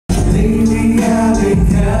I've been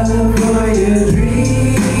California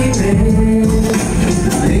dreaming.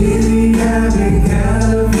 Lately I've been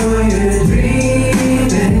California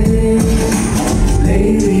dreaming.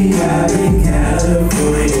 Lately I've been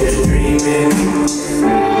California dreaming.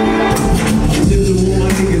 Just the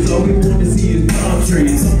one niggas all we want to see is palm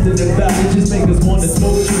trees. Something about it just make us want to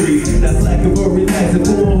smoke trees. That's lack of a relaxing,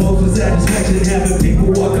 full hope of satisfaction. Having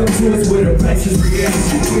people walk up to us with a priceless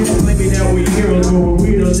reaction. Claiming that we heroes, but we're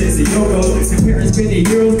weirdos as a yo-go. And parents spending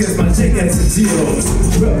heroes cause my check has some zeros.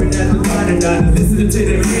 Rubbing at the line and I listening to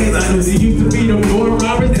the headliners. It used to be the more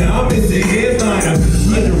robbers, now I'm the headliner.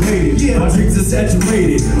 Underrated, yeah, my drinks are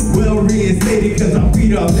saturated. Well reinstated cause I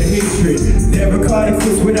feed off the hatred. Never caught a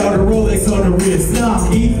fish without a Rolex on the wrist.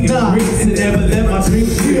 Eating drinks and never let my drink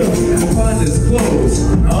chill. My partner's closed,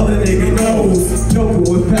 all the nigga knows. Joker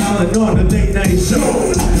was piling on the late night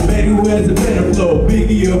show. Man who has a better flow,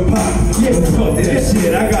 Biggie or Pop. Yeah, fuck that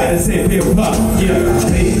shit, I gotta say hip hop. Yeah.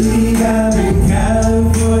 Lately I've been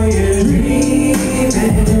California dreaming.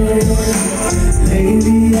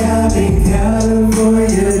 Lately I've been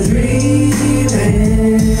California dreaming.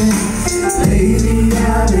 Lately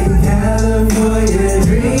I've been California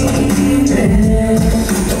dreaming.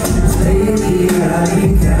 Lately I've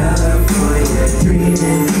been California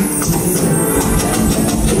dreaming.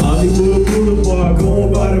 Hollywood Boulevard, going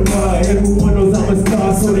by the bar. Everyone knows I'm a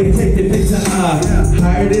star, so they take the picture high.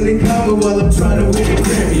 Higher than the cover while I'm trying to win a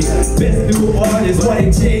Grammy. Best new artist,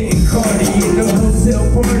 White Jay and Cardi. In the hotel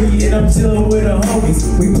party, and I'm chilling with the homies.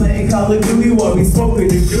 We playing Call of Duty while we smoking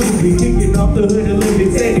the doobie. Kicking off the hood of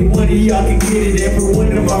living. Any one of y'all can get it. Every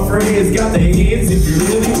one of my friends got their hands if you're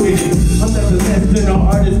really with it. I'm never less than an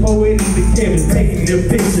artist, poet, and the canvas. Taking the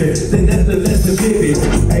picture, then that's the less than vivid.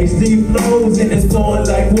 HD flows and it's flowing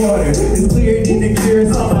like water. It's clear in the clear,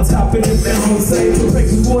 it's on my top of the mountain. Say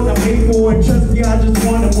perfect one I'm made for, and trust me, I just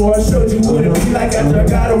wanted more. I showed you what it be like after I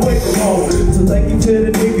got away from home. So take you to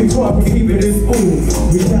the nigga talk and keep it in spoon.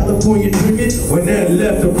 We California drinking when that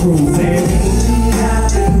left the cruise. And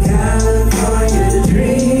California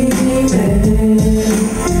dreaming.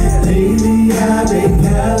 Lately I've been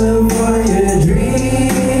California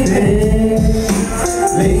dreaming.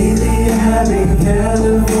 Lately I've been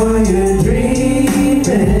California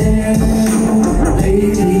dreaming.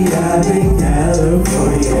 Lately I've been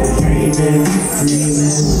California dreaming.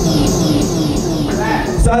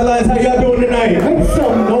 Sidelines, how y'all doing tonight? Make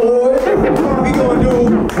some noise. We gonna do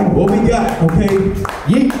what we got, okay?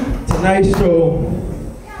 Yeet. Tonight's show,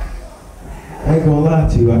 I ain't gonna lie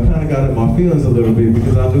to you, I kinda got in my feelings a little bit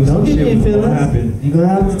because I knew some shit was gonna happen. You're gonna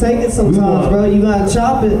have to take it sometimes, bro. You gotta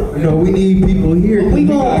chop it. You know, we need people here. We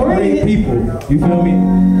gonna bring it. People, you feel me?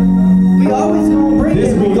 We always gonna bring it.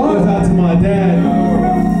 This one goes out to my dad.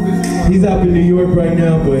 He's up in New York right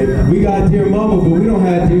now, but we got dear mama, but we don't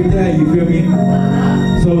have dear dad, you feel me?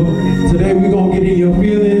 So today we gonna get in your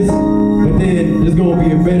feelings, but then there's gonna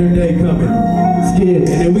be a better day coming. Skid.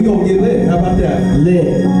 And then we gonna get lit. How about that?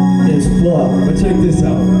 Lit as fuck. But check this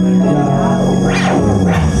out.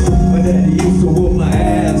 My daddy used to whoop my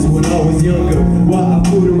ass when I was younger, while I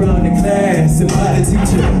fooled around in class. And by the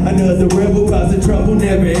teacher, another rebel causing trouble,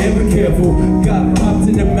 never ever careful. Got popped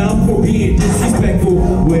in the mouth for being disrespectful.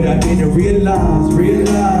 What I didn't realize,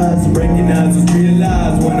 recognize was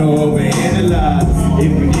realized when I overanalyze.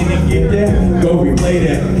 If you didn't get that, go replay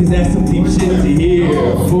that, cause that's some deep shit to hear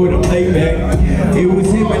for the playback. It was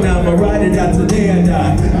him and I'ma ride it out till day I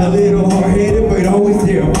die. A little hard-headed, but always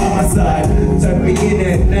there by my side. Tuck me in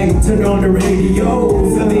at night, turn on the radio.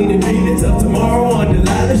 Selena dreaming till tomorrow on the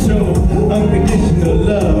Lila show. Unconditional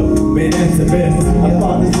love, man, that's the best. I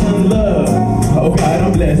found this son love. Oh God,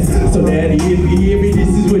 I'm blessed. So daddy, if you hear me, this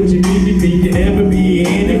is what you need to be. You never be an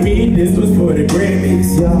enemy. This was for the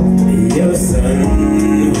Grammys. Your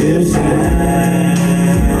sun will shine.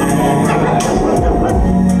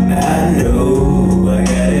 I know I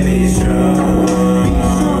gotta be strong.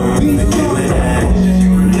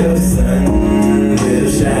 Your sun will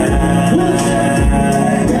shine.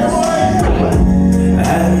 I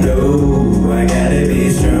know I gotta be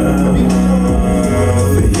strong.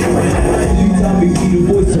 You taught me be the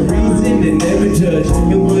voice of reason and never judge.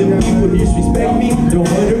 And when people disrespect me, don't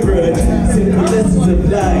hold a grudge. Simple lessons of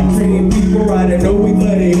life, treating people right. I know we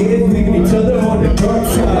butt heads, leaving each other on the dark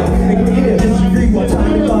side. And yeah, disagree while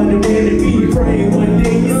trying to find an enemy. Praying one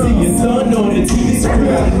day you see your son on the TV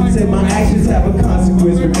screen. Said my actions have a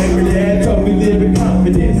consequence. Remember that, told me live in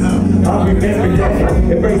confidence. I remember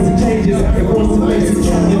that, embrace the changes. And once to face the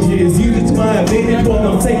challenges, use it to my advantage while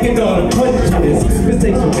I'm taking all the punches.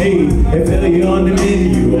 Mistakes were made, and failure on the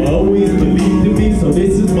menu. I always believed in me, so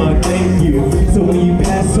this is my thank you. So when you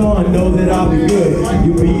pass on, know that I'll be good.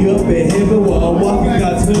 You'll be up in heaven while I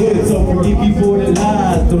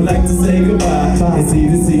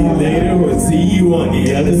later, we'll see you on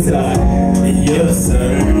the other side. Your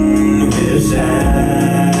sun will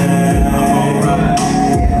shine. Alright.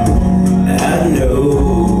 I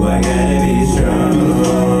know I gotta be strong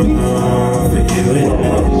for you and I.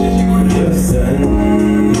 Your sun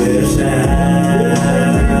will shine.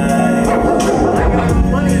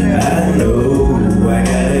 I know I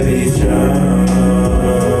gotta be strong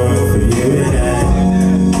for you and I.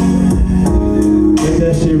 Let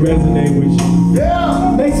that shit resonate with you.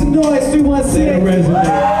 Yeah! Make some noise, 316. Resonate.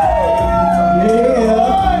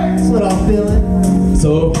 Yeah! That's what I'm feeling.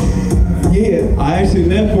 So, yeah, I actually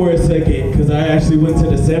left for a second because I actually went to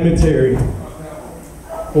the cemetery.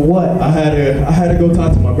 For what? I had to go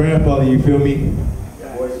talk to my grandfather, you feel me?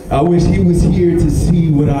 I wish he was here to see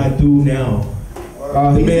what I do now.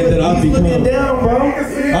 The man that I've become. He's looking down, bro.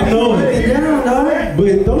 I know He's looking it. down, dog.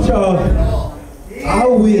 But don't y'all, I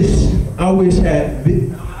wish had,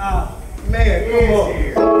 Man, come on.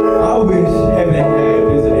 I wish heaven had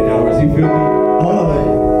visiting hours, you feel me?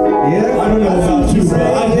 Yeah? I don't know about you, but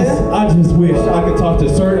I just wish I could talk to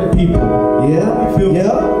certain people. Yeah? You feel me?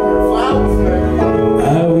 Yeah?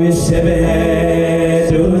 I wish heaven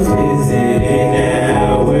had those visiting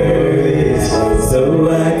hours, so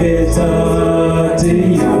I could talk to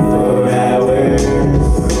you for hours.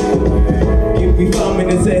 Give me 5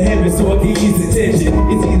 minutes of heaven so I can ease the tension.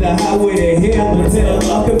 It's either highway to hell or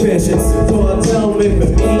tell all confessions. So I'll tell them if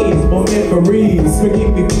it means more memories.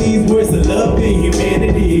 Forgive me please, where's the love in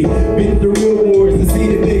humanity? Been through real wars to see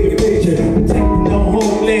the bigger picture. Protecting the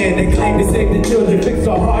homeland and claim to save the children. Fix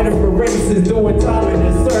our harder for races, doing time in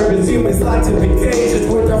the service. Humans locked in vacations,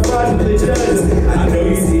 worth our fraudulent judges. I know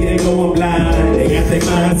you see they going blind. They got their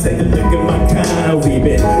minds, take a look at my kind. We've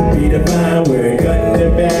been redefined, we're cutting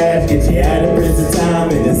their badge. Get you out of prison time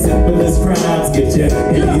and the simplest crimes. Get you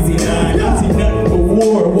an easy 9. I see nothing but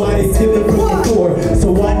war. Why they stealing from the poor?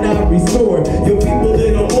 So why not restore your people a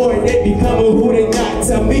little more? They becoming who they not.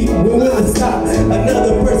 Tell me when will it stop?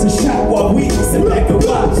 Another person shot while we sit back and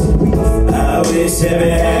watch. I wish heaven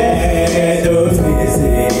had those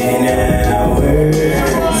visiting hours,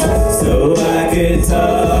 so I could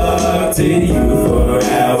talk to you for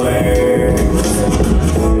hours.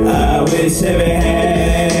 I wish heaven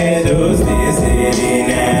had those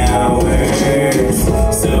visiting hours,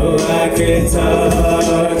 so I could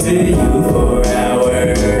talk to you for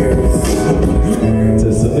hours. To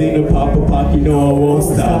Selena, Papa, Pac, you know I won't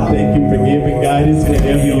stop. Thank you for giving guidance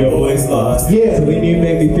whenever your voice lost. Yeah. Selena, you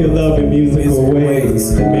make me feel love in musical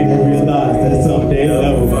ways. It made me realize that someday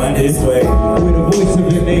love will find its way. With a voice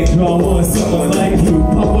of your name, draw on someone like you.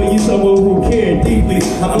 Papa, you someone who cared deeply.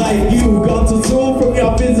 I'm like you, gone too soon from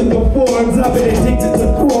your physical forms. I've been addicted to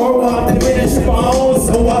porn while I diminish my own.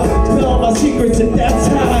 So I tell my secrets and that's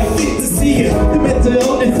how I get to see you. The mental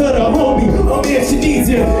illness of the homie, oh man, she needs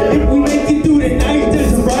you. If we make it through the night,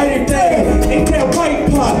 there's a brighter day. And that white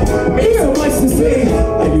pop makes so much to say.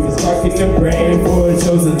 Are you sparking the brain for a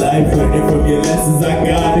chosen life? Learning from your lessons, I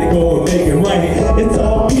gotta go and make it right. It's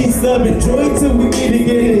all peace, love, and joy till we meet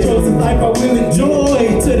again. A chosen life I will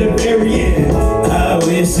enjoy to the very end. I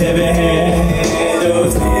wish heaven had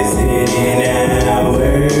those visiting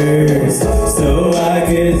hours, so I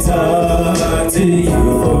could talk to you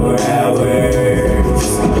for hours.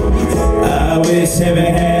 I wish heaven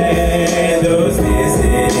had those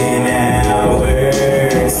visiting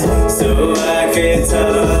hours, so I could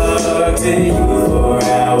talk to you for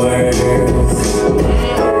hours.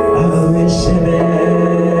 I wish heaven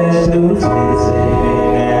had those visiting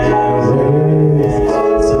hours,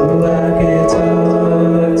 so I could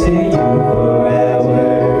talk to you for hours.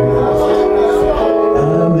 I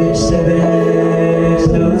wish heaven had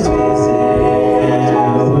those visiting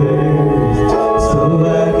hours, so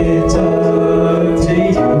I could talk to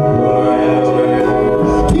you for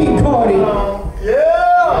hours. King Cardi.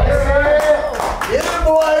 Yeah! Yeah,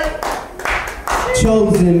 boy!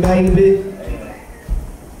 Chosen, baby.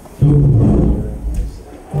 I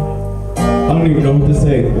don't even know what to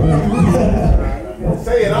say.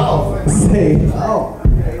 Say it all. Say. Oh.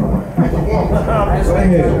 Go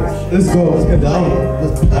ahead. Let's go.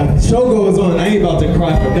 The show goes on. I ain't about to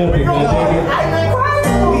cry for nothing, goddamn it.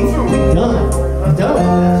 We done. We done.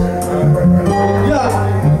 Yeah.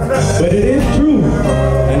 But it is true. A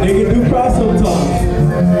nigga do cry sometimes.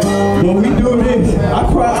 When we do this, I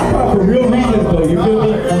cry for real reasons though, you feel me?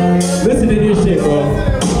 Listen to this shit, bro.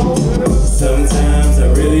 Sometimes I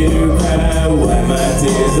really do cry, wipe my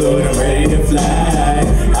tears out, I'm ready to fly.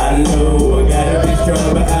 I know I gotta be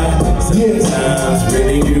strong, but I sometimes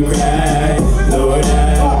really do cry. Lord, I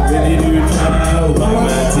really do cry, wipe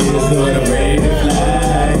my tears out, I'm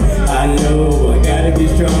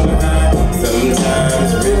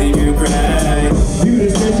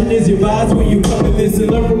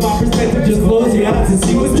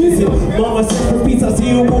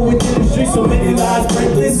so many lies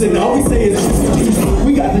breathless, and all we say is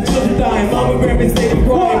we got the children dying, mama, grandma, baby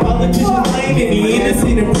crying, politicians lying, and the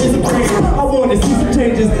innocent in prison praying. I want to see some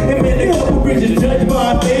changes, and man, a couple bridges judged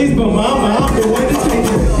by our face, but mama, I'm the one to change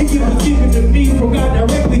it. And give was given to me from God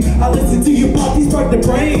directly. I listen to your pop, spark the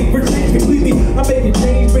brain for change completely. I make a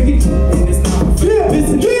change, make it, and it's not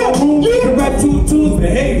listen to my room, we can rap two tunes, but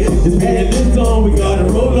hey, it's me and this song, we gotta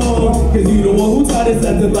roll on, cause you the one who taught us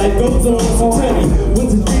that the life goes on. So tell me,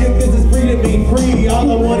 what's the freedom, cause it's freedom ain't free. All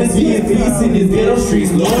I wanna see is peace in these ghetto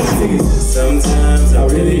streets, Lord, please. Sometimes I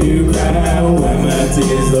really do cry, wipe my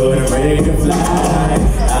tears, Lord, I'm ready to fly.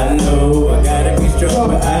 I know I gotta be strong,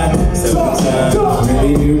 but I sometimes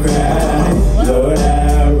really do cry. Lord,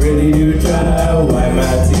 I really do try, wipe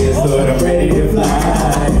my tears, Lord, I'm ready to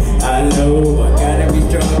fly. I know I gotta be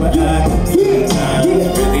strong, but I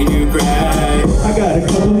sometimes really do cry. I got a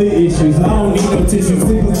couple of issues, I don't need no tissue.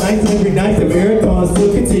 Sleepless nights every night, the marathon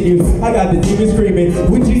still continues. I got the demons screaming,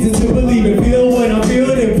 with Jesus to believe and feel what I'm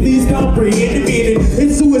feeling, and please comprehend the meaning.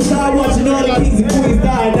 It's suicide watching all the kings and queens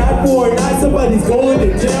die. Not for a night, somebody's going to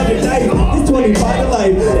jail tonight. It's 25 to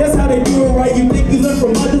life, that's how they do it right. You think you learn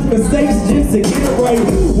from others' mistakes just to get it right.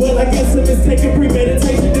 Well, I guess I'm mistaken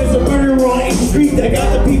premeditation. There's a murderer on each street that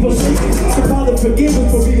got the people shaking. So Father, forgive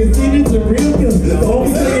us for being sentenced to real killers. The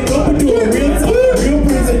only thing is open to a real time, real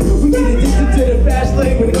prison. We get addicted to the fast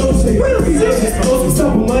lane with no shame. We say it's supposed to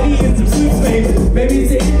suffer money and some sweet fame. Maybe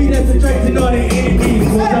it's the enemy that's attracting all the enemies.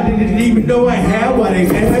 Ones I didn't even know I had what they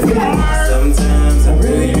had. Sometimes I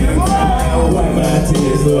really do cry, wipe my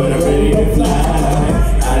tears, Lord, I'm ready to fly.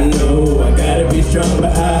 I know I gotta be strong,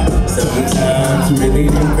 but I sometimes really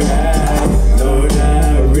do cry. Lord, I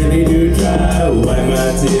really do try, wipe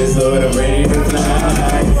my tears, Lord, I'm ready to fly.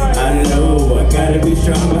 I know I gotta be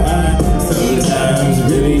strong, but I sometimes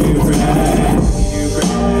really do cry.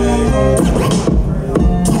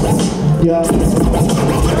 Yeah.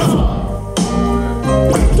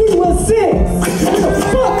 316. Where the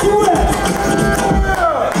fuck you at?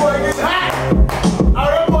 That boy gets hot. Oh,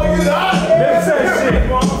 that boy gets hot. That's that shit.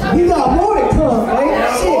 He got more to come, man.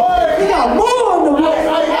 Shit. He got more on the way.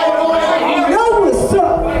 You know what's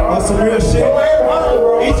up. That's some real shit.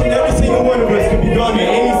 Each and every single one of us can be gone at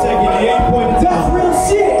any second, at any point in time. That's real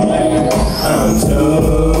shit. I'm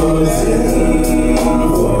chosen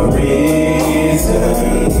for a reason,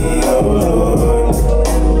 oh Lord.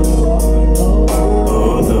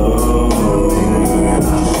 Oh Lord.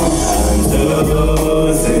 I'm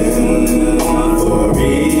chosen for a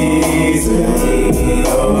reason,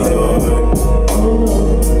 oh Lord.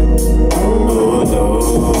 Oh Lord.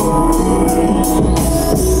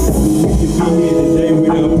 We can be here today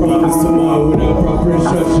without promise, tomorrow without proper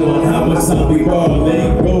instruction on how much time we borrow.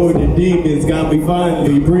 Letting go of the demons got me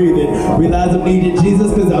finally breathing. Realize I'm needing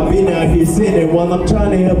Jesus cause I've been out here sinning while I'm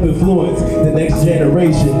trying to help influence the next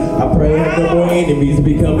generation. I pray I have no more enemies,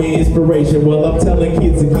 becoming inspiration while I'm telling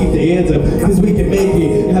kids to keep their heads up cause we can make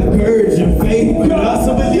it. Have courage and faith, but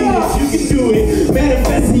also believe that you can do it.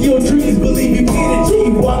 Manifesting your dreams, believe you can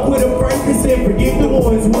achieve. Walk with a purpose and forgive the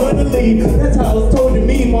ones who want to leave. That's how it's told to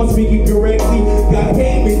me, while speaking correctly. God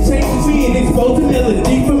came and changed me and exposed the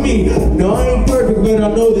melody for me. No, I ain't perfect, but I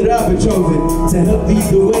know that I've been chosen to help lead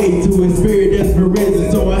the way to a spirit that's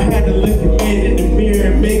risen. So I had to look a man in the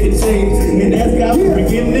mirror and make a change and ask God for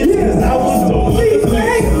forgiveness because I was totally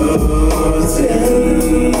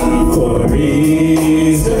chosen for a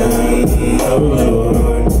reason, oh Lord.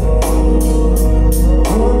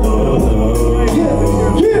 Oh Lord.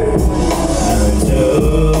 I'm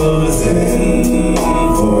chosen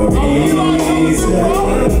for a reason,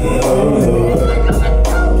 oh Lord.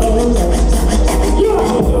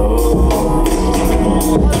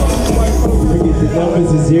 Forget the numbers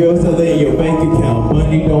and zeros that lay in your bank account.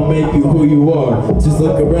 Money don't make you who you are. Just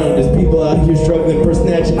look around, there's people out here struggling for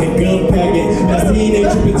snatching and gun packing. That's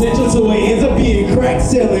teenage potential, so it ends up being crack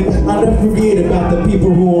selling. I'll never forget about the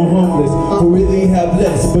people who are homeless, who really have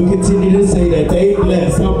less, but continue to say that they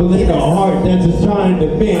blessed. Humble in a heart that's just trying to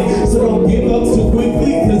bend. So don't give up too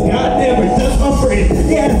quickly, cause God never does, my friend.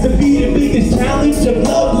 It has to be the biggest challenge of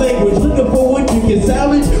love language. Looking for what you can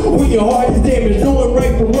salvage when your heart is damaged, knowing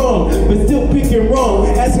right from wrong, but still picking wrong.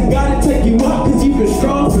 Asking God to take you out cause you've been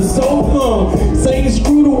strong for so long. Saying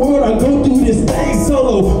screw the world, I go through this thing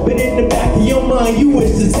solo. But in the back of your mind, you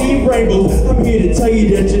wish to see rainbows. I'm here to tell you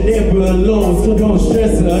that you're never alone. So don't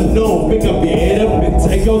stress the unknown. Pick up your head up and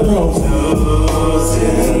take your throne. Chosen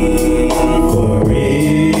for a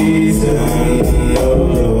reason, oh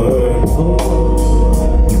Lord.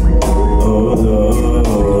 Oh Lord.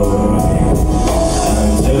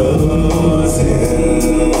 I'm chosen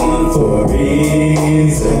for a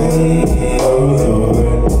reason, oh Lord.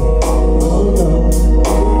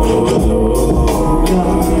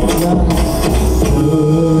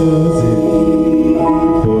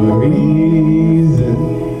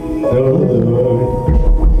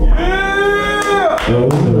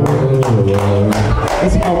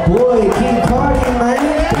 It's my boy, King Cardi, man.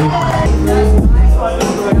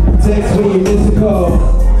 Text when you miss a call.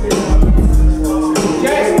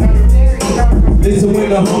 Listen when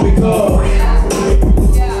the homie call.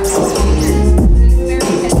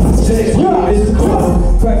 Text when you miss a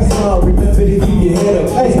call. Practice hard, remember to keep your head up.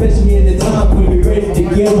 Especially in the time when we're ready to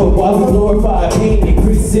give up. While we glorify pain,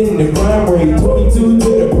 increasing the crime rate. 22 to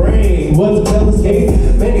the brain. Was a fella's case.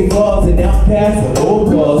 Many flaws and outcasts and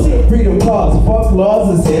old claws. Freedom cause, fuck laws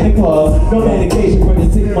and Santa Claus. No medication for the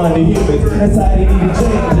sick-minded humans. Society need to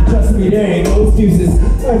change, and trust me, there ain't no excuses.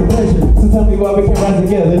 Like a pleasure, so tell me why we can't rise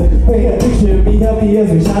together. Paint a picture of me healthy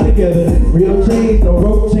as we shine together. Real chains, no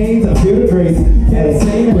rope chains, I feel the grace. Can't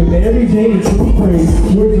sing with Mary Jane and true praise.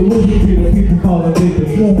 Words are losing to the people calling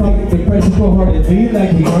victims. Fighting the pressure so hard to be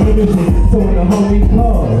like we on a mission. So when the homie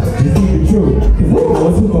calls, just keep it true. Cause if it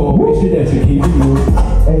wants to go, make sure that you keep it true.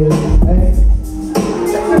 Hey, hey.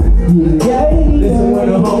 Yeah, Listen when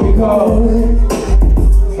the homie calls.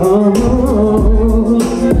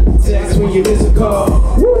 Text when you miss a call.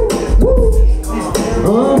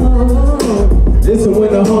 Listen when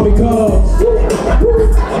the homie calls.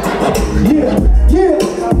 yeah, yeah.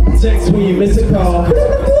 Text when you miss a call.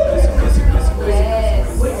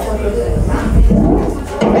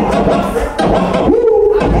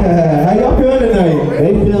 How y'all feeling tonight?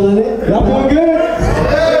 They feeling it. Y'all feeling good?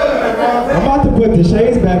 I'm about to put the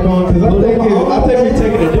shades back on because I think we're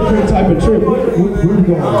taking a different type of trip. Where we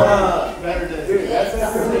going?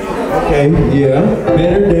 Okay, yeah,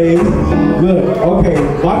 better days. Look, okay,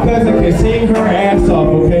 my cousin can sing her ass off,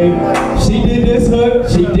 okay? She did this hook,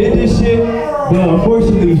 she did this shit, but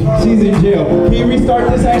unfortunately, she's in jail. Can you restart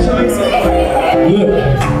this actually? Look,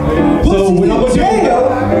 so what I'm gonna do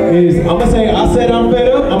is, I'm gonna say, I said I'm fed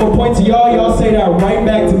up, I'm gonna point to y'all, y'all say that right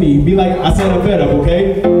back to me. Be like, I said I'm fed up,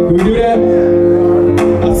 okay? Can we do that?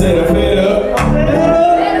 I said I'm fed up.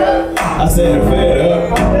 I said I'm fed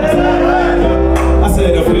up. I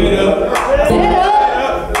said I'm fed up.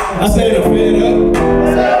 I said I'm fed up.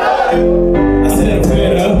 I said I'm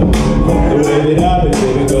fed up. The way that I've been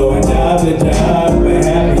living, going job to job, but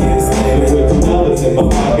happiest living with $2 in my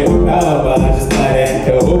pocket. But I just buy that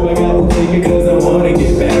dope. I got to take it cause I wanna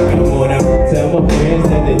get back. I wanna tell my friends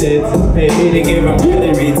that the debts is paid to get my really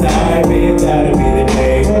retired. Man, that'll be the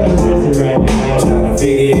day. I'm stressing right now, trying to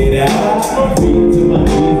figure it out. Feet to my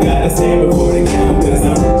knees, gotta stand before the count. Cause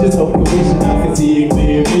I'm just hoping, wishing I can see a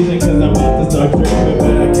clear vision. Cause I'm about to start tripping,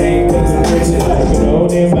 but I can't cause I'm rich. I've been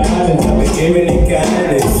holding violence, I've been giving it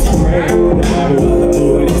kindness. Praying that I've been while I'm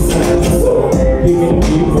doing this time. So, picking the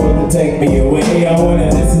people to take me away. I wanna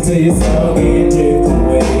listen to your song and drift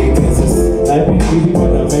away. Cause it's life ain't easy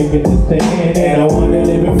when I'm making this stand. And I wanna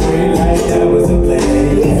live a free life, that was a plan.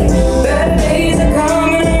 Better days are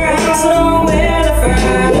coming around, so don't wear the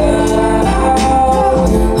frown.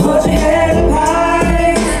 Hold your head up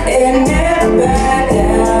high and never back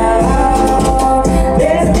down.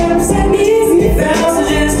 There's steps that needs to be found, so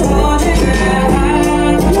just hold your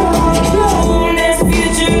ground. There's a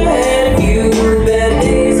future ahead of you, better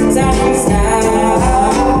days and times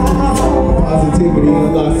now. Positivity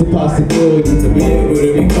unlocks the possibility to be able to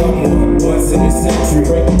become one once in a century.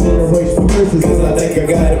 Breaking generational curses, cause I think I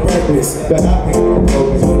got a purpose. But I can't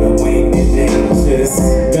focus when I'm waiting and anxious.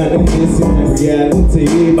 Gotta listen to reality,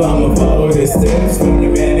 but I'ma follow the steps from the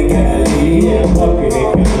man of Galilee. Yeah, I'm walking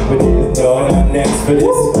in confidence, knowing I'm next for this. I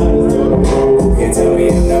just know the road, can't tell me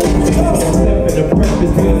I'm not step in the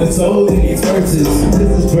purpose, feel the soul in these verses.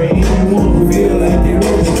 This is for anyone who feel like they're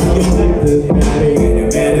working. You like this matter, and it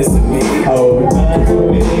matters to me. Oh, I'm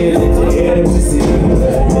doing it, let your head up to see.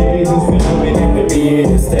 Days is coming and to be in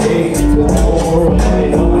the stage. There's no more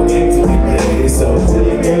running on my game to be played. So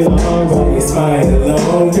take it along, while you smile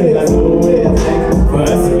alone. Cause I know what it takes for us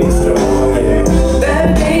to be strong, yeah.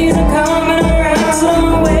 Better days are coming around, so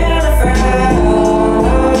don't wear the frown.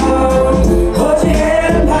 Hold your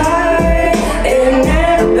head up high and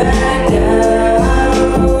never back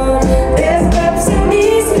down. There's a purpose that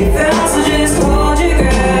needs to be found.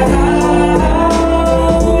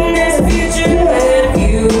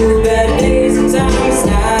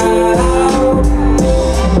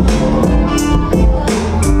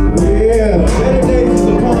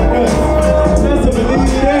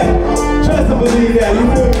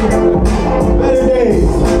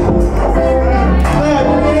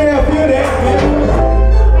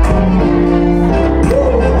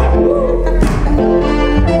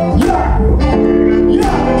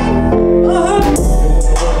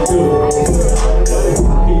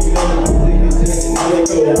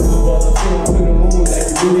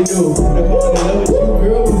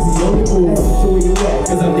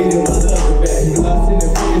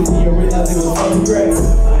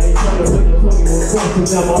 ain't trying to make a 21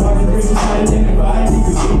 questions. Now my heart is breaking tight and if I ain't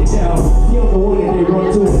even get it down. He on the one that they run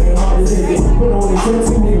to and their heart is heavy. Put on their tricks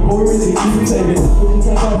and their boy really keep it saving. When you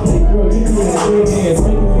take off, take girl, you can have red hands.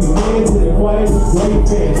 Making me win to the quiet, great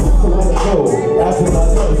fans. So let it go. After my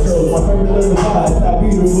love shows, my favorite little vibe, how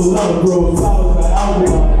beautiful love grows. Flowers by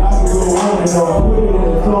album, I can go on and on. Put it in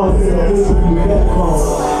a song, and I'll listen to that song.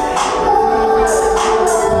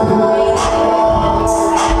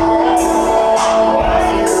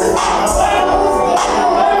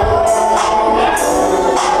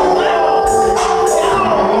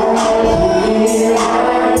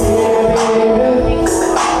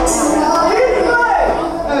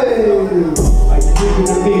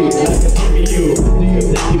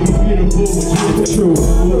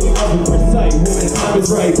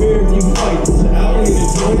 Right, where you fight, out in the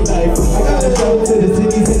joint life. I gotta travel to the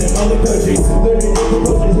cities and in other countries, learning different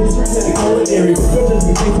cultures, history, and culinary. Don't just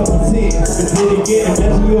be based off of sin, but then again,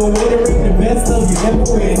 imagine you're winning the best of you ever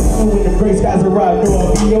win. And when the gray skies arrive, know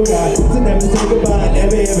I'll be your guy. So never say goodbye,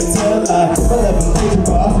 never ever tell a lie. My love is taken,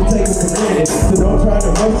 but also taken for granted. So don't try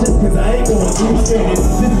to rush it, cause I ain't going through stranded.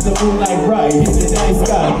 This is the moonlight ride in the night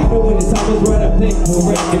sky. And when the time is right, I think we'll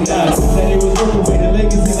recognize that it was worth away the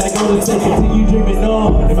legacy like all the second till you dreaming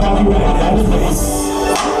on. If I'll be right out of space.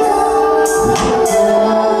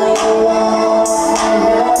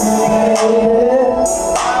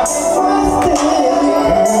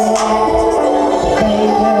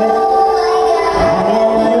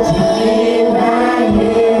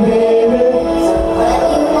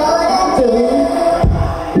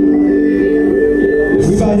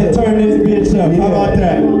 We about to turn this bitch up. How about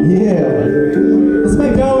that? Yeah. Let's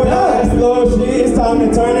make going up. That's slow shit. It's time to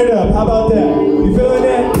turn it up. How about that? You feeling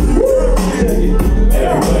that?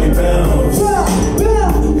 Everybody bounce.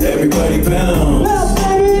 Everybody bounce.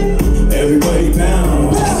 Everybody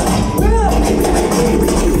bounce.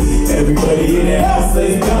 Everybody in the house,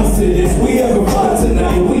 let's bounce to this. We having fun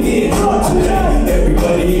tonight. We getting drunk tonight.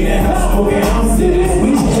 Everybody in the house, smoking ounce to this. We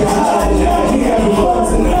get high tonight. We having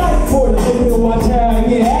fun tonight. For the living, watch how I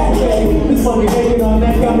get activated. This money making on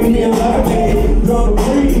that got me feeling like a baby. Drum a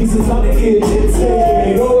breeze since I'm the kid.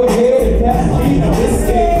 Say, go ahead, pass me on this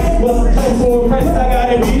day. Well, I'm so impressed, I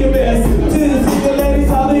gotta be the best. To the single ladies,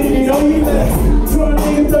 all in, you know you best. To a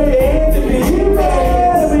nigga, throw your hands and be the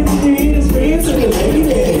best. Everything you eat is free to the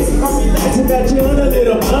ladies. I'm relaxing that you on a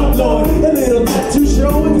little bump blowing. A little tattoo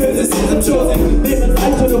showing, cause this is a chosen. Living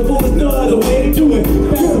life to the fullest, no other way to do it.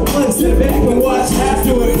 Back to one, sit back and watch half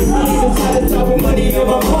do it. I ain't even try to talk with money in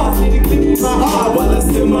my pocket. Nigga, click in my heart while I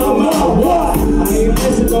still my mouth. What? I ain't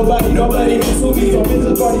missing nobody mess with me. So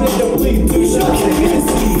Mr. Bartender, please do shots and get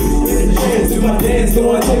see. Do my dance, go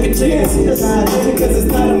and take a chance. It's not living cause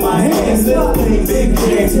it's not in my hands. Little thing, big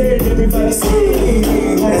dreams, hearing everybody sing.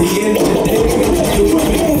 At the end of the day,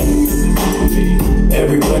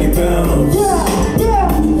 everybody bounce.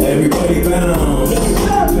 Everybody bounce.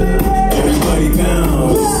 Everybody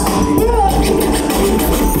bounce.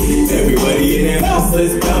 Everybody in the house,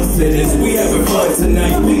 let's bounce to this. We having fun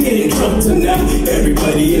tonight, we getting drunk tonight.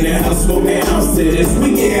 Everybody in the house, smoking ounce to this.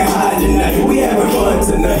 We getting high tonight, we having fun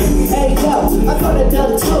tonight. Hey yo, I thought I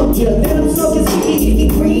done told ya that I'm smoking sticky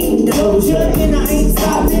green doja, and I ain't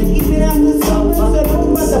stopping even after summer. So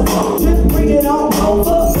don't let the funk just bring it on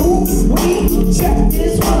over. Ooh, we check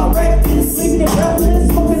this while I wreck this, sleeping in breathless,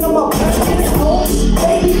 smoking on my breakfast. Oh,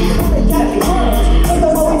 baby, I got me hurt, cause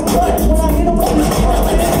I'm always clutch when I hit them with this hurt.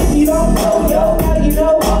 If you don't know, yo, now you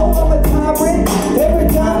know, oh, I'm a tyrant. Every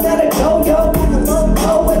time that I go, yo, I can learn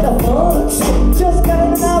go with the bunch. Just got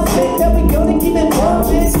an outfit that we gonna keep it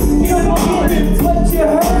pumping. You don't get what you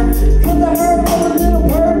heard, cause I heard from a little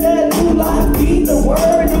bird that you like be the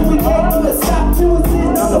word. And we can't gonna stop to us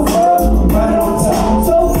in on the world, right on top.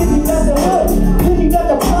 So if you got the hood, if you got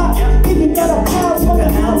the plot, if you got a pound, smoke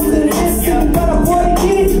an ounce of this. If you got a boy,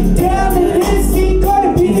 get it down to this. See, gotta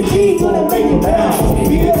be the key, gonna make it bounce.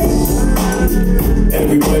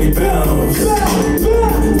 Everybody bounce.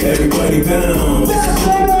 Everybody bounce.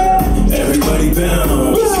 Everybody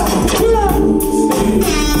bounce.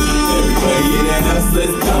 Everybody in the house,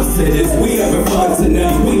 let's bounce to this. We having fun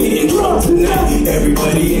tonight, we getting drunk tonight.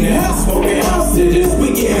 Everybody in the house, smoking ounce to this. We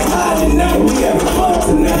getting high tonight, we having fun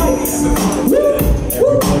tonight.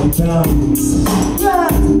 Everybody bounce.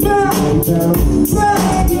 Everybody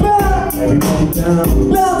bounce. Everybody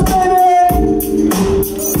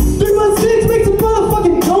bounce.